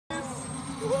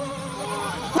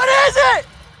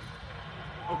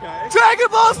Okay. Dragon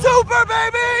Ball Super,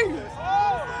 baby!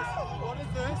 What is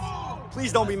this?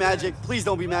 Please don't be magic. Please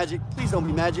don't be magic. Please don't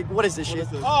be magic. What is this shit?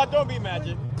 Oh, don't be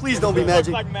magic. Please don't be Looks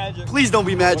magic. like magic. Please don't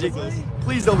be magic.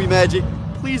 Please don't be magic.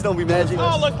 Please don't be magic.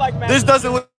 Oh, it looks like magic. This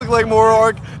doesn't look like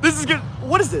Morark. This is good.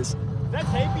 What is this? Is that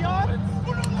Tapion?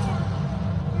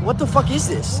 What the fuck is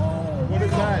this? What is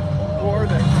that? Who are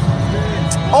they?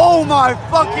 Oh my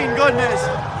fucking goodness!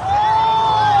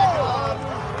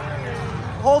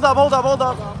 Hold up, hold up, hold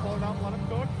up. Hold on, let him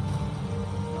cook.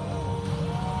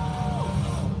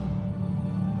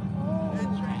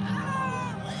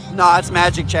 Nah, it's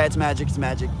magic, chat. It's magic. It's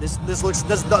magic. This looks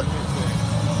this. Shenron.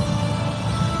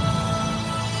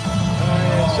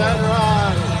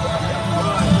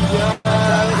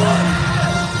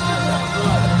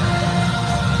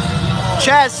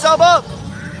 Chat, sub up.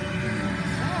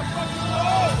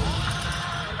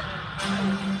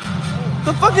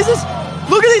 The fuck is this?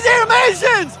 Look at these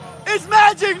animations! It's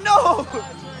magic! No!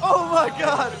 Oh my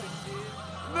god!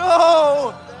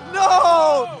 No!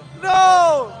 No!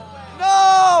 No!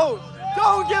 No!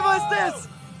 Don't give us this!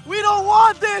 We don't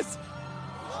want this!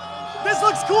 This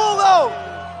looks cool though!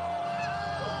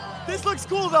 This looks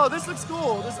cool though! This looks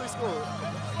cool! This looks cool!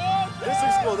 This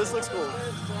looks cool! This looks cool!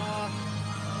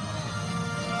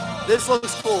 This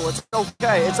looks cool. It's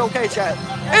okay. It's okay, chat.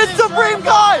 It's Supreme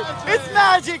Guy! It's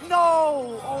magic!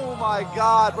 No! Oh my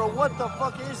god, bro. What the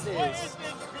fuck is this?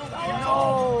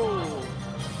 No!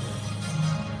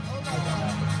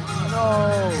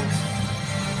 No!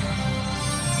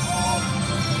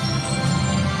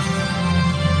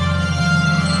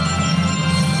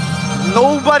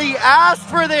 Nobody asked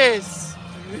for this!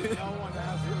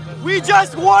 We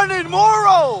just wanted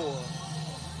Moro!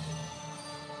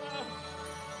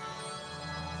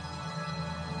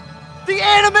 The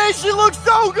animation looks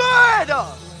so good!